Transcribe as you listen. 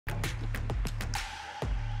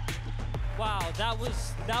Wow, that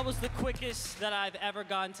was the quickest that I've ever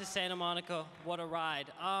gotten to Santa Monica. What a ride.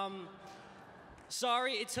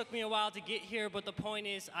 Sorry it took me a while to get here, but the point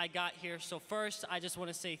is I got here. So first, I just want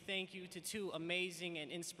to say thank you to two amazing and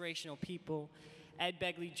inspirational people, Ed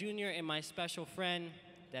Begley Jr. and my special friend,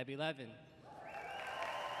 Debbie Levin.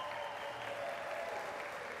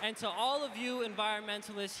 And to all of you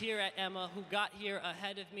environmentalists here at Emma who got here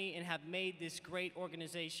ahead of me and have made this great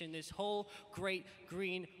organization, this whole great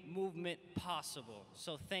green movement possible.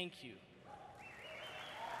 So thank you.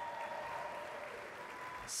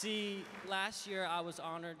 See, last year I was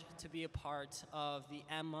honored to be a part of the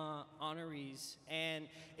Emma honorees, and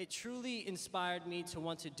it truly inspired me to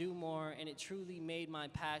want to do more, and it truly made my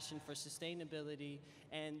passion for sustainability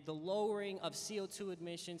and the lowering of CO2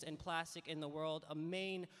 emissions and plastic in the world a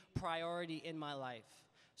main priority in my life.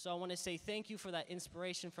 So I want to say thank you for that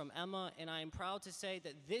inspiration from Emma, and I am proud to say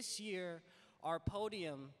that this year our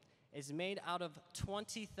podium is made out of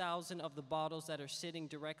 20,000 of the bottles that are sitting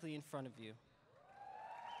directly in front of you.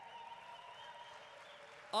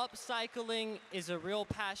 Upcycling is a real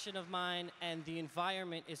passion of mine, and the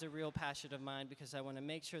environment is a real passion of mine because I want to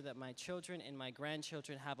make sure that my children and my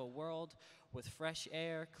grandchildren have a world with fresh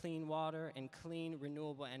air, clean water, and clean,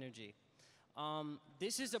 renewable energy.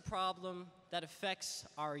 This is a problem that affects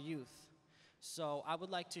our youth. So I would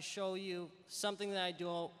like to show you something that I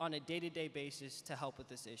do on a day-to-day basis to help with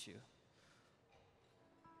this issue.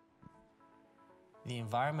 The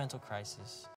environmental crisis